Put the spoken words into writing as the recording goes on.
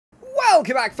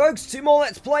Welcome back, folks, to more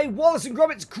Let's Play Wallace and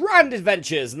Gromit's Grand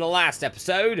Adventures. In the last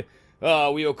episode,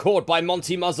 we were caught by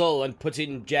Monty Muzzle and put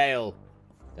in jail.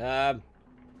 Can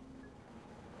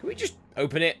we just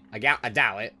open it? I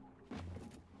doubt it.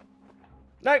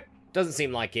 Nope, doesn't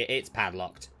seem like it. It's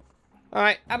padlocked.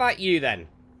 Alright, how about you then?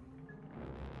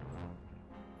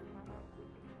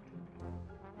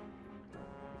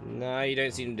 No, you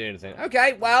don't seem to do anything.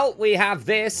 Okay, well, we have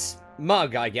this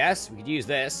mug, I guess. We could use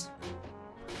this.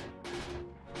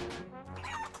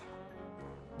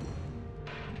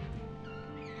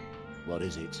 What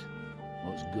is it?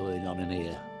 What's going on in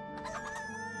here?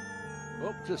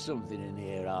 Up to something in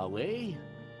here, are we?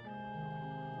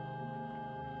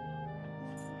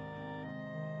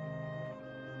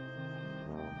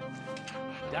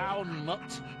 Down,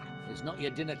 mutt. It's not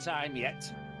your dinner time yet.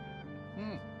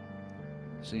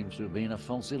 Seems to have been a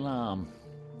false alarm.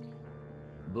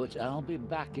 But I'll be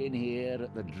back in here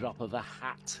at the drop of a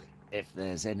hat if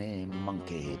there's any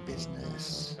monkey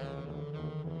business.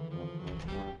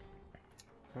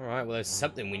 Alright, well, there's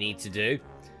something we need to do.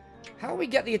 How do we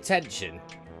get the attention?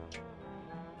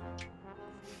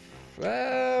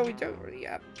 Well, we don't really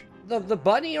have... The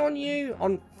bunny on you?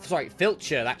 Sorry,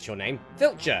 Filcher, that's your name.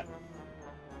 Filcher.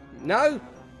 No?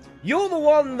 You're the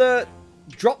one that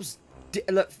drops...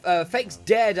 fakes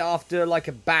dead after, like,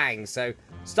 a bang. So,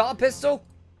 start a pistol.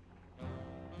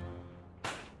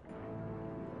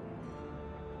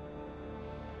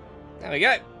 There we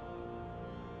go.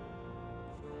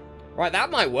 Right,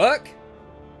 that might work.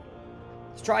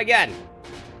 Let's try again.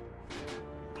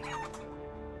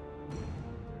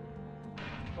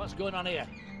 What's going on here?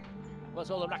 What's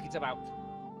all the racket about?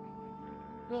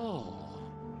 Oh,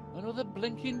 another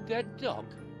blinking dead dog.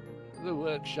 The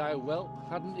Workshire whelp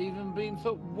hadn't even been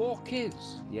for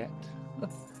walkies yet.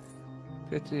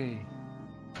 Pity.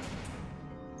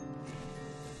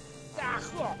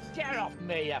 Get off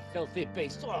me, you filthy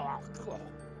beast!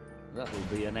 That'll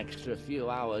be an extra few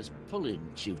hours pulling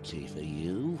duty for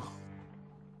you.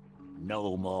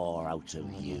 No more out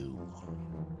of you.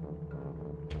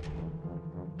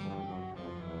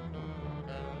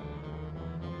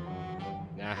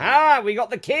 Aha! We got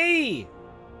the key!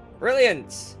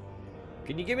 Brilliant!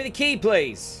 Can you give me the key,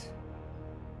 please?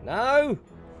 No?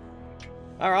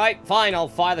 Alright, fine. I'll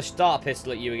fire the start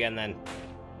pistol at you again, then.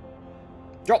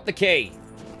 Drop the key.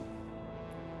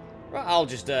 Right, I'll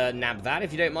just nab that,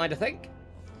 if you don't mind, I think.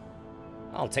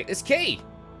 I'll take this key.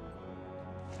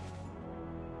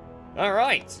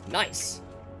 Alright, nice.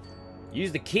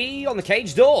 Use the key on the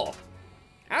cage door.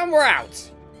 And we're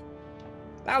out.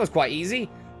 That was quite easy.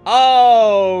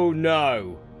 Oh,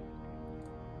 no.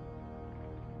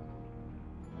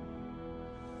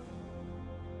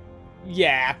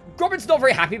 Yeah, Gromit's not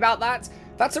very happy about that.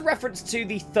 That's a reference to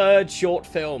the third short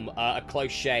film, A Close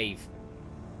Shave.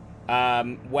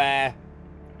 Where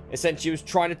essentially he was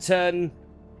trying to turn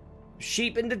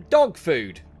sheep into dog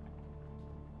food.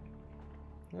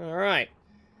 Alright.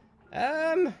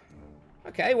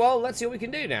 Okay, well, let's see what we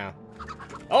can do now.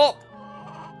 Oh!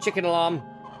 Chicken alarm.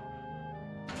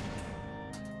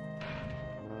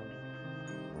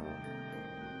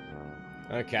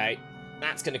 Okay.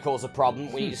 That's going to cause a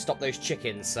problem. We need to stop those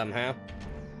chickens somehow.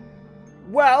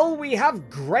 Well, we have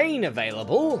grain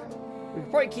available. We can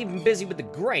probably keep him busy with the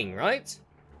grain, right?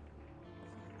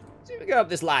 See if we go up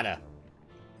this ladder.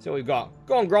 See what we've got.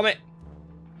 Go on, Gromit.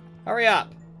 Hurry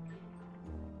up.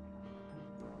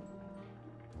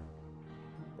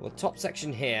 Well, the top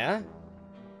section here.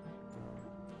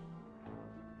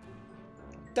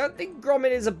 Don't think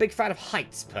Gromit is a big fan of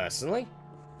heights, personally.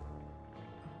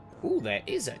 Ooh, there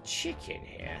is a chicken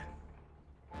here.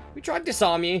 We tried to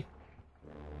disarm you.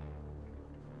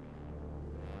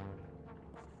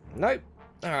 Nope.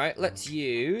 Alright, let's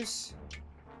use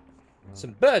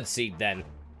some birdseed then.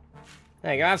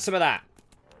 There you go, have some of that.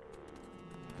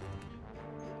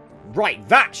 Right,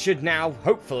 that should now,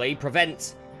 hopefully,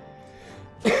 prevent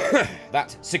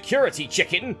that security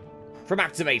chicken from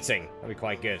activating. That'll be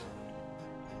quite good.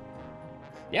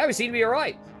 Yeah, we seem to be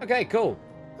alright. Okay, cool.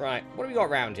 Right, what do we got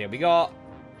around here? We got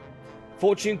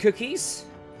fortune cookies.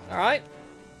 Alright.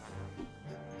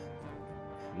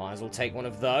 Might as well take one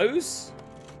of those.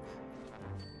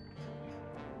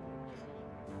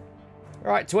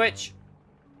 Alright, Twitch.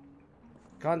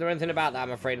 Can't do anything about that,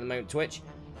 I'm afraid, at the moment, Twitch.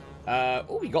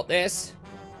 Oh, we got this.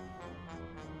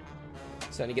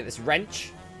 Certainly get this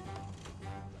wrench.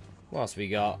 What else we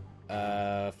got?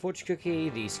 Fortune cookie,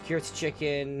 the security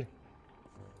chicken.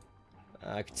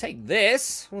 I could take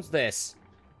this. What's this?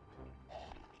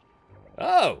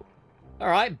 Oh!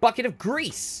 Alright, bucket of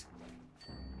grease.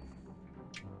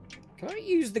 Can I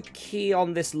use the key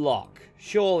on this lock?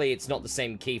 Surely it's not the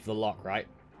same key for the lock, right?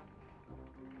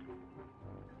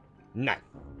 No.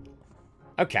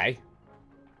 Okay.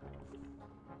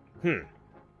 We'd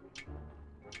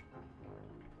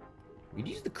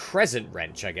use the crescent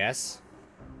wrench, I guess.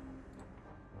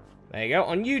 There you go.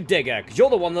 On you, Digger, because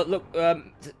you're the one that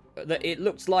that it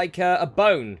looks like a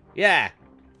bone. Yeah.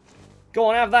 Go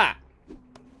on, have that.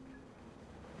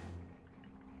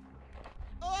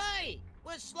 Oi!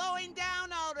 We're slowing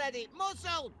down already.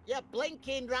 Muzzle! Your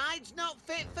blinking ride's not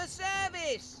fit for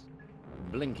service.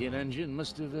 Blinking engine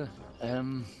must have,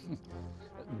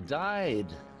 died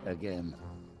again.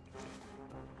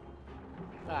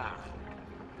 Ah,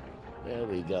 there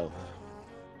we go.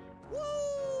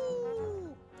 Woo!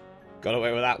 Got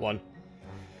away with that one.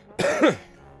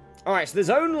 Alright, so there's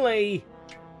only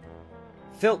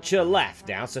Filcher left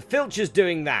now. So Filcher's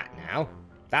doing that now.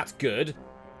 That's good.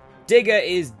 Digger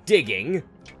is digging.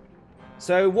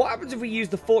 So what happens if we use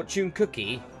the fortune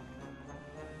cookie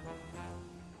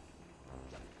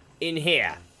in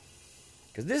here?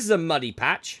 Because this is a muddy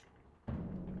patch.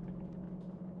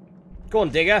 Go on,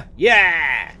 Digger.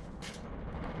 Yeah!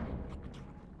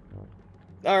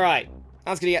 Alright.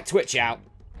 That's going to get Twitch out.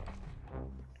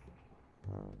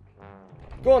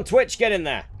 Go on, Twitch. Get in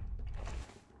there.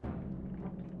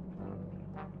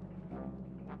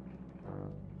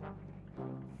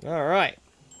 Alright.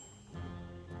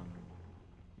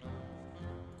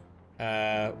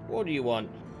 What do you want?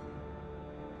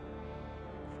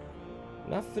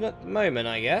 Nothing at the moment,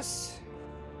 I guess.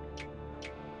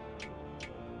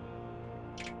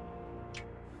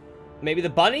 Maybe the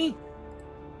bunny?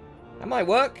 That might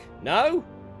work. No?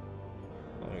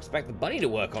 I don't expect the bunny to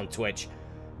work on Twitch.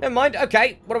 Never mind.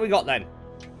 Okay, what do we got then?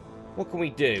 What can we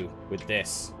do with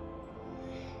this?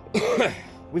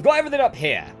 We've got everything up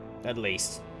here, at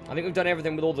least. I think we've done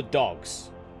everything with all the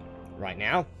dogs right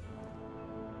now.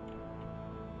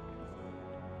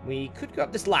 We could go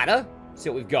up this ladder, see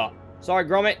what we've got. Sorry,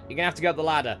 Gromit, you're gonna have to go up the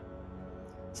ladder.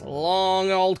 It's a long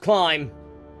old climb.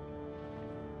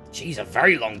 Jeez, a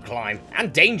very long climb.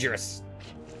 And dangerous.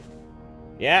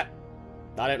 Yeah.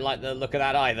 I don't like the look of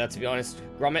that either, to be honest.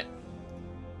 Gromit.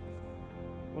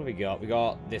 What have we got? We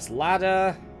got this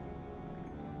ladder.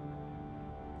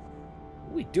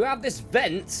 We do have this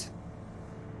vent.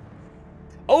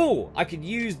 Oh, I could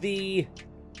use the...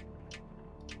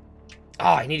 Oh,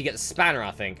 I need to get the spanner,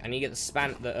 I think. I need to get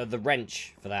the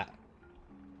wrench for that.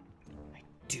 I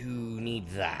do need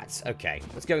that. Okay,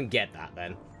 let's go and get that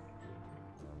then.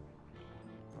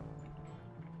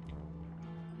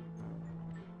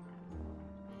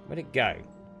 Where'd it go?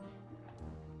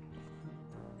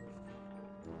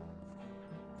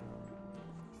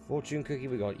 Fortune cookie,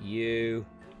 we got you.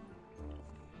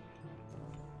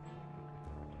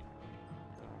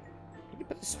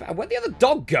 Where'd the other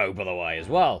dog go, by the way, as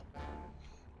well?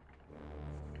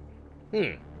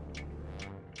 Yeah,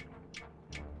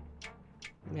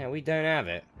 we don't have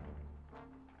it.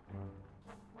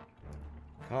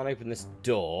 Can't open this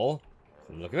door.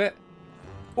 From the look of it.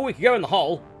 Oh, we can go in the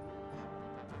hole.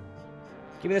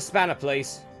 Give me the spanner,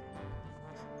 please.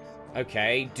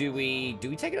 Okay, do we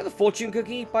take another fortune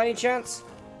cookie by any chance?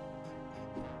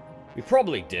 We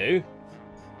probably do.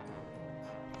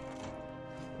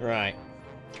 Right.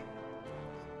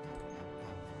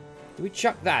 Do we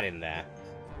chuck that in there?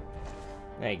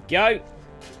 There you go.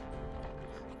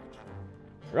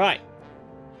 Right.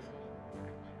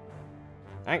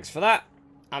 Thanks for that.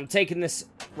 I'm taking this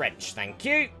wrench, thank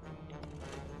you.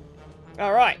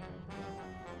 Alright.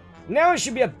 Now it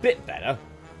should be a bit better.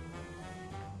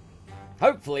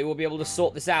 Hopefully we'll be able to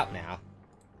sort this out now.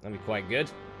 That'll be quite good.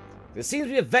 There seems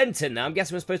to be a vent in there. I'm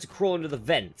guessing we're supposed to crawl under the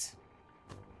vent.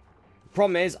 The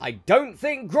problem is, I don't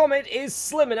think Gromit is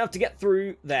slim enough to get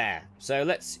through there. So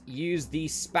let's use the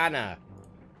spanner.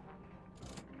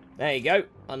 There you go.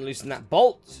 Unloosen that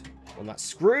bolt on that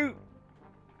screw.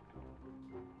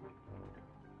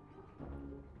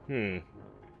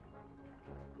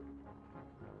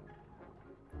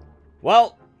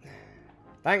 Well,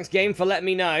 thanks, game, for letting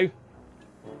me know.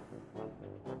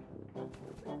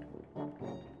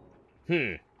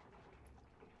 Can't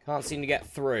seem to get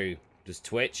through. Does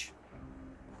Twitch?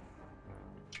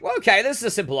 Well, okay, this is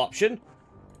a simple option.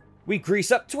 We grease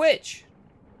up Twitch.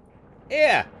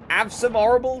 Here, have some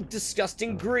horrible,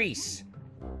 disgusting grease.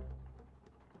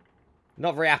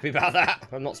 Not very happy about that.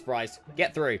 I'm not surprised.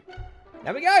 Get through.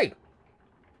 There we go.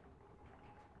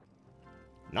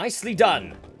 Nicely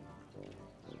done.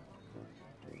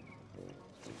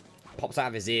 Pops out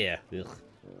of his ear. Ugh.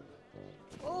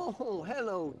 Oh,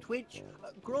 hello, Twitch.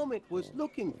 Gromit was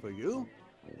looking for you.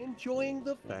 Enjoying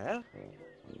the fair?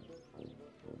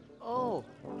 Oh,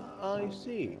 I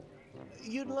see.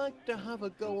 you'd like to have a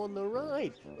go on the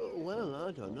ride. Well,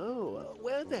 I don't know.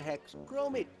 Where the heck's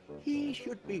Gromit? He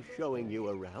should be showing you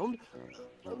around.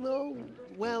 No,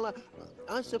 well,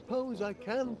 I suppose I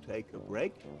can take a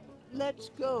break. Let's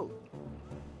go.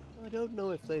 I don't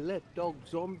know if they let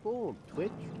dogs on board,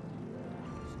 Twitch.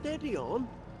 Steady on.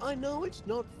 I know it's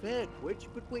not fair, Twitch,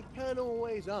 but we can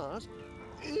always ask.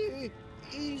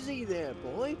 Easy there,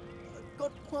 boy.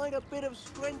 Got quite a bit of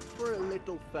strength for a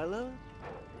little fella.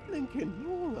 Blinkin'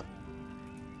 Nora.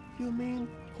 You mean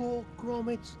poor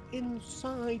Gromit's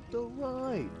inside the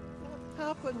ride? What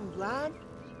happened, lad?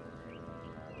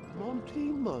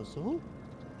 Monty Muzzle?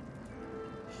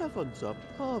 Heavens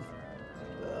above.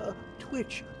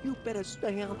 Twitch, you better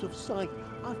stay out of sight.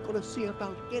 I've got to see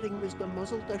about getting Mr.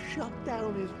 Muzzle to shut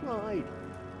down his ride.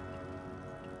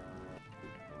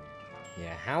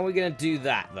 Yeah, how are we going to do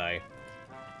that, though?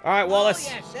 All right, Wallace.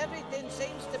 Oh, yes, everything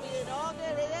seems to be in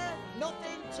order here.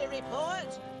 Nothing to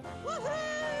report. Woohoo!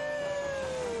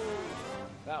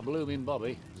 That blooming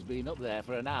Bobby has been up there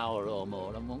for an hour or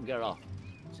more and won't get off.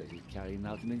 Says he's carrying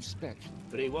out an inspection,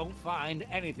 but he won't find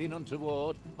anything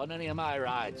untoward on any of my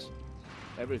rides.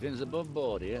 Everything's above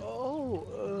board here.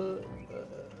 Oh,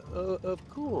 of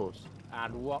course.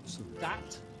 And what's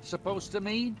that supposed to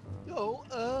mean? Oh,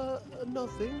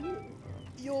 nothing.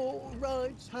 Your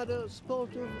rides had a spot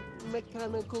of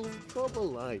mechanical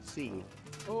trouble, I see.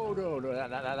 Oh, no,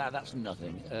 that's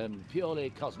nothing. Purely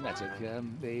cosmetic.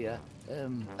 The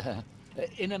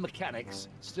inner mechanics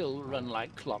still run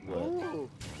like clockwork. Oh.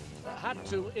 Had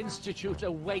to institute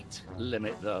a weight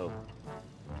limit, though.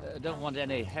 Don't want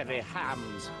any heavy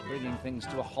hands bringing things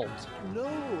to a halt. No,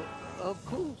 of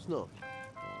course not.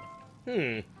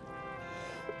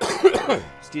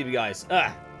 Excuse me, guys.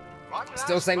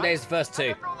 Still same day as the first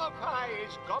two. Another pie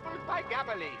is gobbled by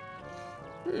Gabbly.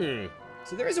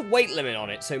 So there is a weight limit on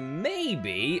it, so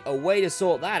maybe a way to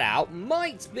sort that out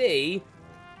might be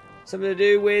something to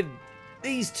do with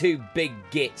these two big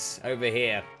gits over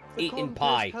here eating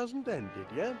pie. The contest hasn't ended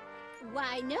yet.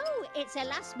 Why, no, it's a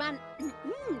last man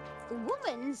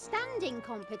woman standing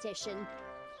competition.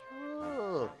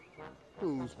 Oh,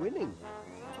 who's winning?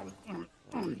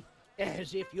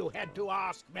 As if you had to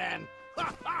ask, man.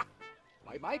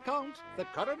 By my count, the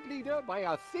current leader by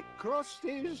a thick crust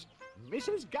is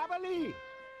Mrs. Gabbly.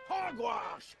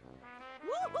 Hogwash!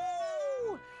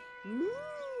 Woohoo!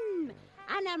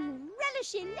 And I'm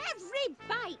relishing every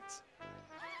bite.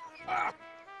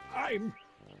 I'm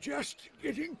just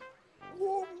getting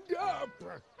warmed up.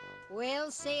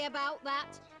 We'll see about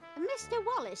that. Mr.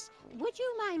 Wallace, would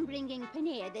you mind bringing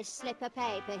Paneer this slip of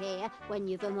paper here when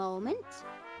you've a moment?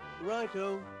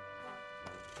 Righto.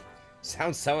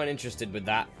 Sounds so uninterested with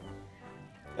that.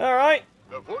 All right.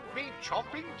 The would-be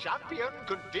chomping champion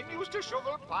continues to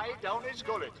shovel pie down his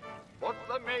gullet. But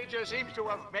the Major seems to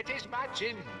have met his match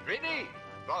in Vinny,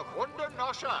 the Wonder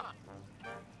Nosher.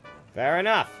 Fair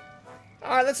enough.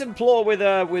 All right, let's implore with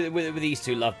these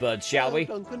two lovebirds, shall we?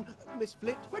 Duncan, Miss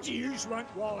Flit. What do you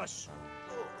want, Wallace?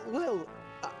 Well,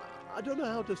 I don't know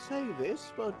how to say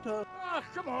this, but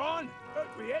Come on,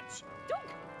 don't wait. Dunk,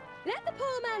 let the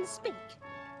poor man speak.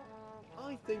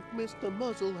 I think Mr.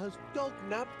 Muzzle has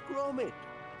dog-napped Gromit.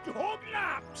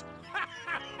 Dog-napped?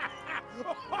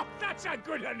 Oh, that's a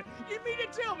good one. You mean to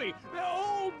tell me the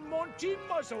old Monty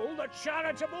Muzzle, the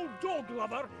charitable dog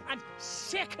lover and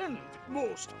second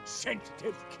most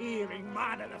sensitive, caring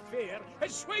man of the fair,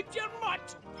 has swiped your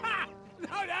mutt? Ha!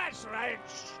 Now that's right.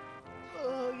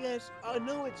 Yes, I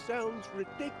know it sounds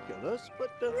ridiculous,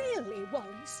 but Really,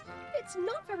 Wallace? It's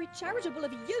not very charitable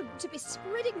of you to be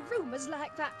spreading rumours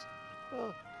like that.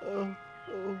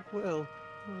 well,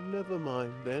 never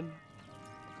mind then.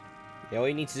 Yeah, all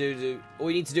you need to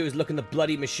do is look in the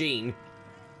bloody machine.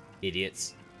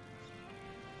 Idiots.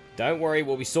 Don't worry,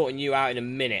 we'll be sorting you out in a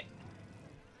minute.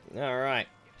 All right.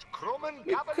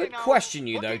 We could question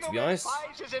you though, to be honest.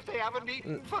 As if they haven't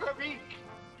eaten for a week.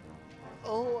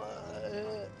 Oh,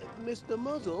 Mr.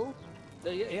 Muzzle?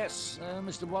 Yes,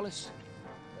 Mr. Wallace.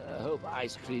 Hope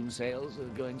ice cream sales are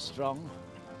going strong.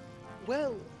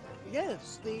 Well,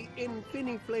 yes, the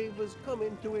Infinity flavor's come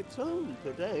into its own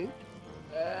today.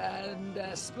 And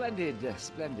splendid.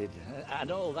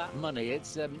 And all that money,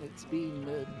 it's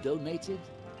been donated?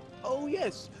 Oh,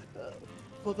 yes,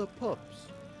 for the pups.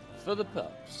 For the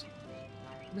pups.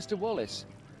 Mr. Wallace,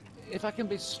 if I can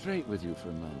be straight with you for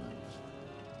a moment.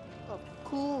 Of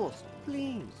course,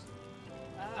 please.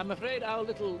 I'm afraid our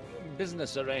little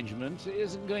business arrangement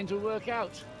isn't going to work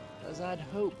out as I'd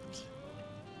hoped.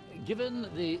 Given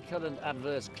the current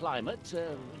adverse climate,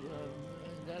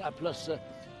 plus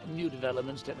new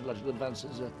developments, technological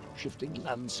advances, a shifting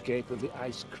landscape of the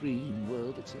ice cream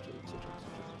world, etc., etc.,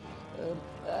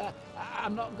 etc.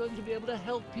 I'm not going to be able to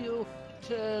help you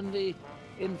turn the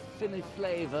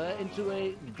Infiniflavor into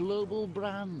a global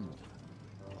brand.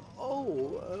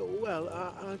 Oh, well,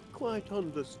 I quite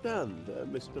understand,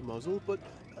 Mr. Muzzle, but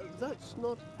that's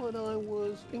not what I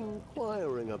was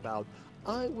inquiring about.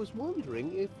 I was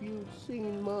wondering if you'd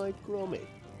seen my Gromit.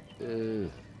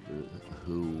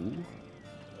 Who?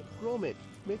 Gromit,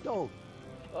 my dog.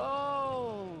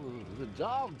 Oh, the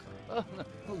dog.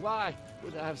 Why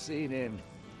would I have seen him?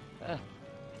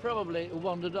 Probably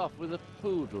wandered off with a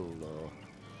poodle or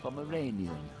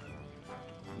Pomeranian.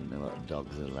 You know what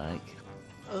dogs are like.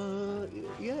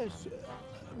 Yes.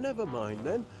 Never mind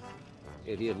then.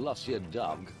 If you've lost your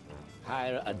dog,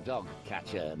 hire a dog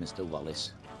catcher, Mr.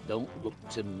 Wallace. Don't look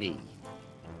to me.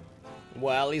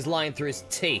 Well, he's lying through his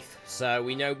teeth, so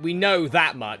we know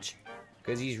that much.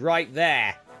 Because he's right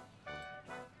there.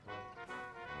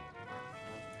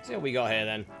 See what we got here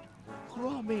then.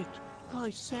 Gromit, I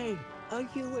say, are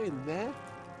you in there?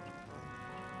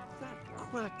 That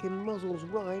crack in Muzzle's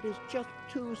ride is just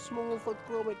too small for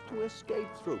Gromit to escape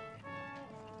through.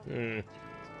 We'll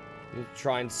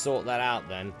try and sort that out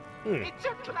then. It's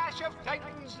a clash of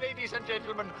titans, ladies and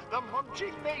gentlemen. The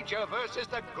munching major versus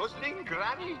the guzzling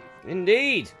granny.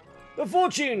 Indeed. The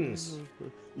fortunes.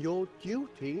 Your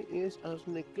duty is as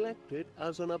neglected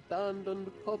as an abandoned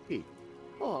puppy.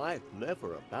 Oh, I've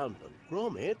never abandoned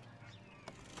Gromit.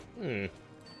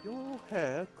 Your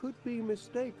hair could be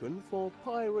mistaken for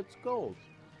pirate's gold.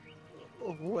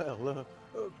 Oh, well,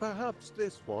 perhaps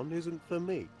this one isn't for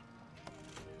me.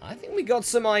 I think we got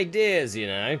some ideas, you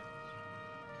know.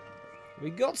 We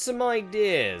got some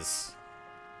ideas.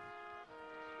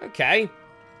 Okay.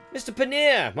 Mr.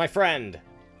 Paneer, my friend.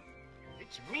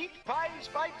 It's meat pies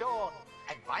by dawn,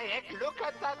 and by heck, look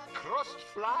at that crust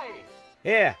fly.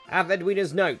 Here, have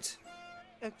Edwina's note.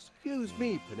 Excuse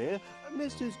me, Paneer.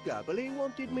 Mrs. Gabberly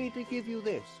wanted me to give you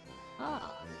this.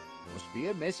 Ah, must be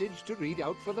a message to read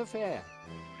out for the fair.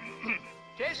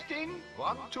 Testing,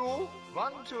 1, 2,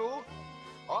 1, 2.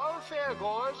 All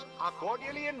fairgoers are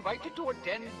cordially invited to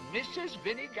attend Mrs.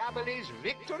 Vinnie Gabberly's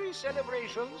victory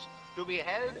celebrations to be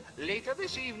held later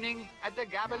this evening at the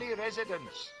Gabberly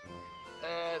residence.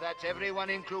 That's everyone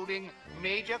including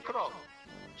Major Croc,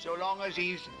 so long as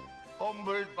he's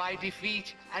humbled by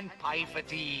defeat and pie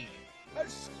fatigue. A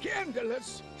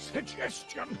scandalous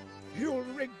suggestion. You'll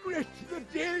regret the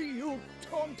day you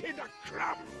taunted a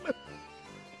crumb.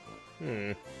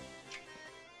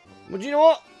 Well, do you know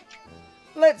what?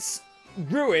 Let's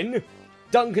ruin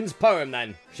Duncan's poem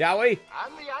then, shall we?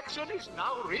 And the action is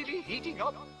now really heating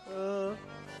up.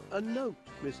 A note,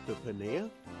 Mr. Paneer.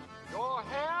 Your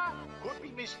hair could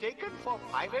be mistaken for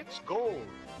pirate's gold.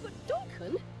 But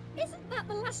Duncan, isn't that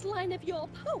the last line of your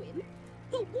poem?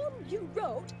 The one you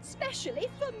wrote specially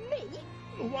for me?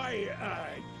 Why,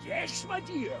 yes, my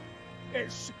dear.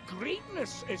 Its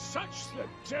greatness is such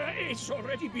that it's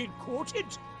already been quoted.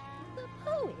 The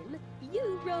poem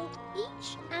you wrote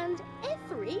each and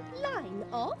every line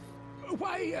of?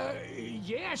 Why,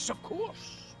 yes, of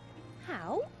course.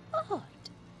 How odd.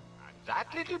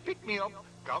 That little pick-me-up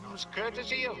comes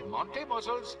courtesy of Monty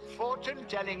Muzzle's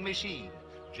fortune-telling machine,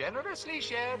 generously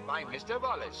shared by Mr.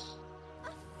 Wallace.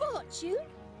 A fortune?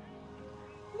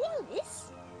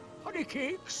 Wallace?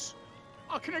 Honeycakes,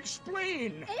 I can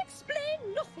explain.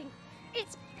 Explain nothing.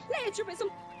 It's plagiarism,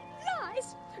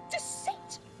 lies,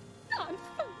 deceit. I'm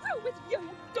through with you,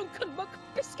 Duncan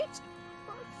McBiscuit.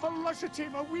 Felicity,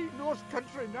 my wee North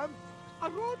Countryman. I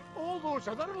wrote all those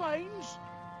other lines,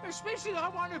 especially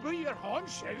that one about your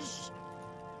haunches.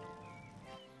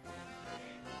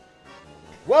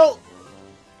 Well,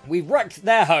 we've wrecked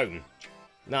their home.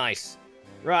 Nice.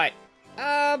 Right.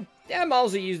 Yeah,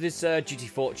 Miles will use this duty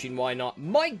fortune, why not?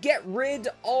 Might get rid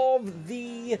of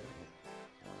the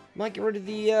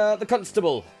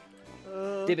constable.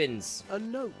 Dibbins. A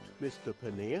note, Mr.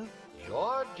 Paneer.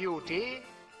 Your duty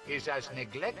is as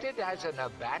neglected as an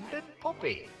abandoned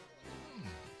puppy.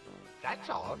 That's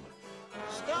odd.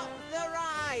 Stop the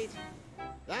ride!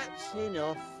 That's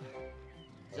enough.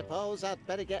 Suppose I'd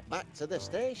better get back to the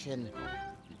station.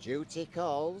 Duty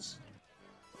calls.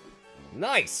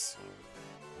 Nice.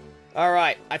 All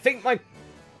right, I think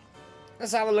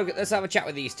let's have a chat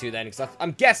with these two then, because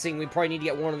I'm guessing we probably need to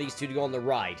get one of these two to go on the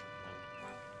ride.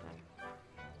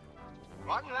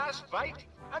 One last bite,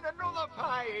 and another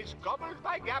pie is gobbled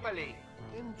by Gabberly.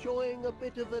 Enjoying a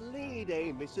bit of a lead,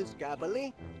 eh, Mrs.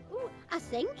 Gabberly? Ooh, I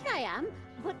think I am,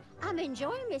 but I'm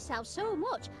enjoying myself so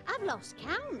much, I've lost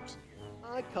count.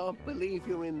 I can't believe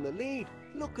you're in the lead.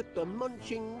 Look at the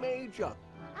munching major.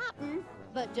 happen.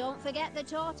 But don't forget the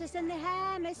tortoise and the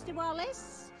hare, Mr.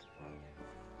 Wallace.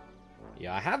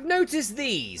 Yeah, I have noticed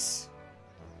these.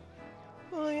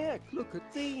 Oh, yeah, look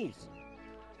at these.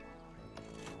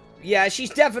 Yeah, she's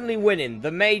definitely winning.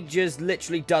 The Major's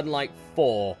literally done like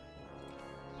 4.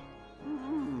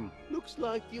 Looks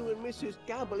like you and Mrs.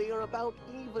 Gabberly are about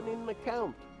even in the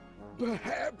count.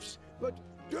 Perhaps, but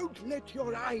don't let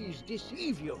your eyes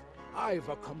deceive you. I've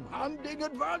a commanding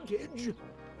advantage.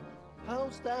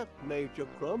 How's that, Major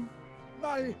Crumb?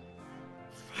 My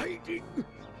fighting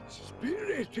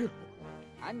spirit.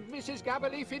 And Mrs.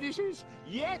 Gabberly finishes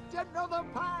yet another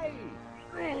pie.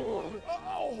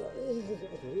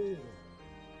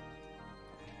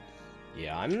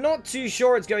 Yeah, I'm not too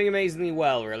sure it's going amazingly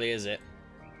well, really, is it?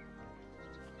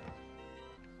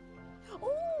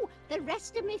 Oh, the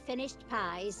rest of me finished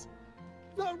pies.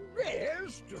 The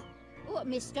rest? Oh,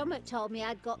 my stomach told me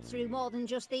I'd got through more than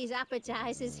just these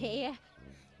appetizers here.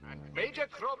 And Major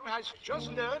Crumb has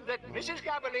just learned that Mrs.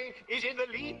 Gabberly is in the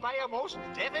lead by a most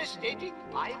devastating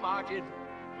pie margin.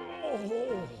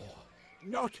 Oh,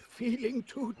 not feeling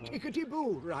too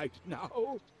tickety-boo right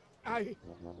now. I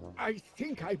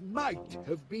think I might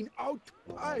have been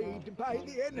outpied by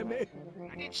the enemy.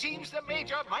 And it seems the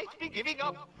Major might be giving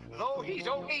up, though he's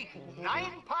only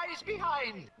 9 pies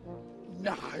behind.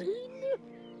 9?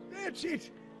 That's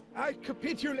it. I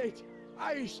capitulate.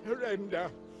 I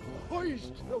surrender.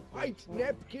 Hoist the white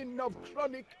napkin of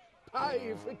chronic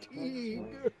pie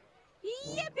fatigue.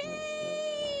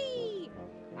 Yippee!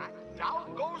 And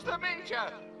down goes the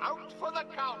Major, out for the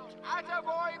count.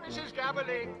 Attaboy, Mrs.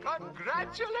 Gabberly.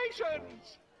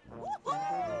 Congratulations!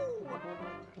 Woohoo!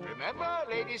 Remember,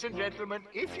 ladies and gentlemen,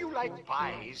 if you like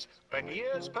pies,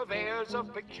 Panier's Purveyors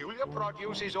of Peculiar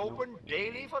Produce is open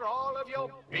daily for all of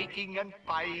your baking and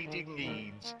pie-eating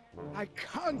needs. I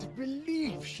can't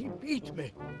believe she beat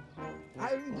me.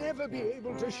 I'll never be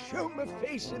able to show my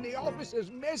face in the officer's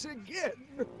mess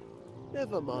again.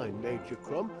 Never mind, Major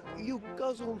Crumb. You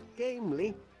guzzled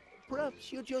gamely.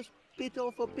 Perhaps you just bit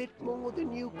off a bit more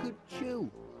than you could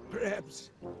chew.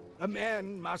 Perhaps a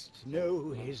man must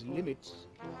know his limits.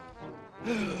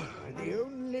 The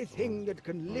only thing that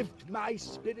can lift my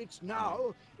spirits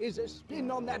now is a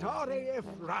spin on that RAF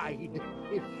ride,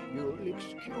 if you'll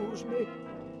excuse me.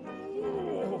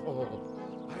 Oh,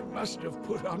 I must have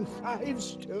put on 5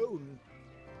 stone.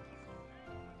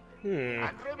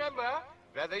 And remember,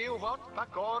 whether you want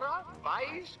pakora,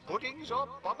 pies, puddings, or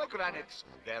pomegranates,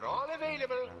 they're all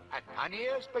available at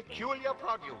Panier's Peculiar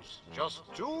Produce. Just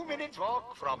 2 minutes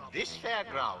walk from this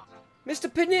fairground. Mr.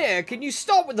 Panier, can you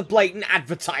stop with the blatant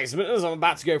advertisement as I'm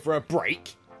about to go for a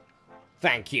break?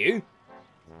 Thank you.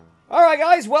 Alright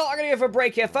guys, well, I'm going to go for a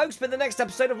break here, folks, but in the next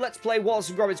episode of Let's Play Wallace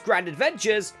and Gromit's Grand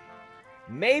Adventures,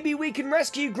 maybe we can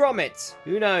rescue Gromit.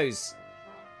 Who knows?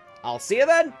 I'll see you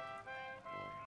then.